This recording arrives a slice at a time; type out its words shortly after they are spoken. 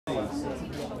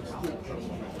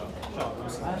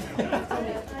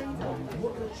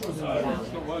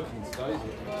It's not working today, is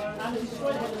it?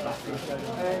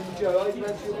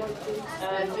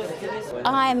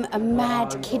 I'm a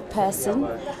mad kid person,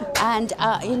 and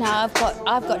you know, I've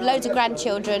got loads of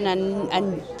grandchildren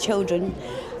and children,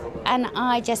 and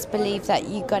I just believe that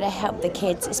you've got to help the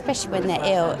kids, especially when they're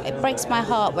ill. It breaks my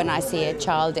heart when I see a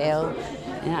child ill.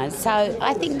 You know, so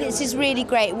I think this is really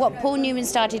great. What Paul Newman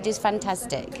started is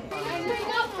fantastic.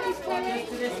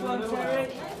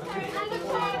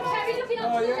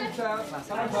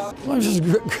 Well, he's just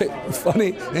a great,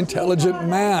 funny, intelligent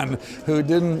man who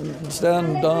didn't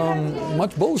stand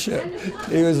much bullshit.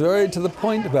 He was very to the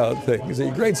point about things. He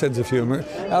had a great sense of humor,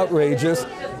 outrageous,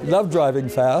 loved driving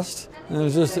fast, and it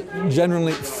was just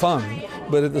generally fun,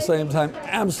 but at the same time,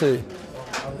 absolutely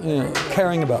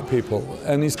caring about people.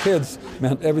 And these kids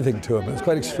meant everything to him. It was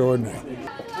quite extraordinary.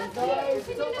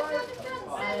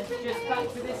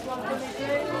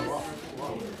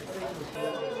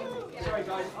 Sorry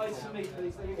guys, ice for me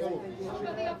please. There you go. I've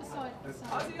got the other side.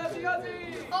 Ozzy, Ozzy, Ozzy!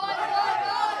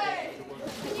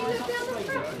 Can you look down the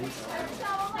front?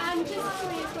 And just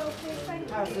three as well, please. Thank you.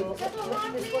 That's all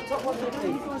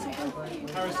right,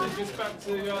 Harrison, just back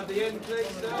to the end please.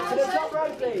 To the top row,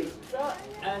 please.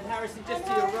 And Harrison, just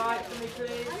to your right for me,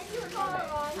 please.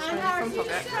 And Harrison,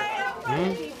 just straight up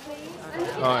front, please.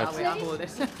 Alright. I'll hold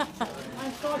this.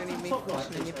 Really make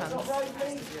caution in your pants.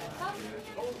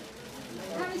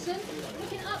 Harrison,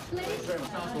 looking up, please.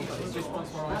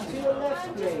 And to your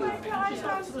left, please.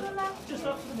 Just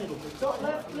up to the middle please. Top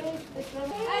left, please.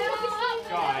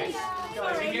 Guys,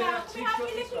 Sorry, can we get that how are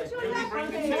we looking to your left, bring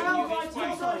the please? two Now, units right to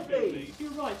your side, please. to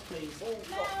your right please.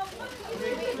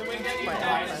 Can we get you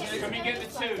guys? Can we get the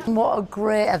two? What a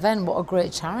great event, what a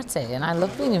great charity, and I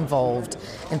love being involved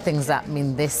in things that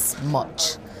mean this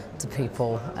much to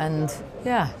people, and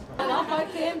yeah. I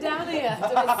came down here to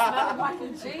smell of mac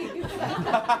and cheese.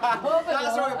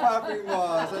 That's what perfume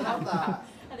was. I love that.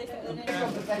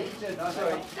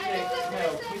 Sorry. Mel,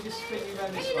 can we just spin you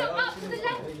around this Can you way? look up to the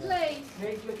left, please?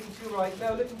 Nick, looking to your right.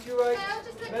 Mel, looking to your right. Mel,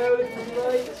 just look Mel, looking to your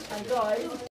right. And guys.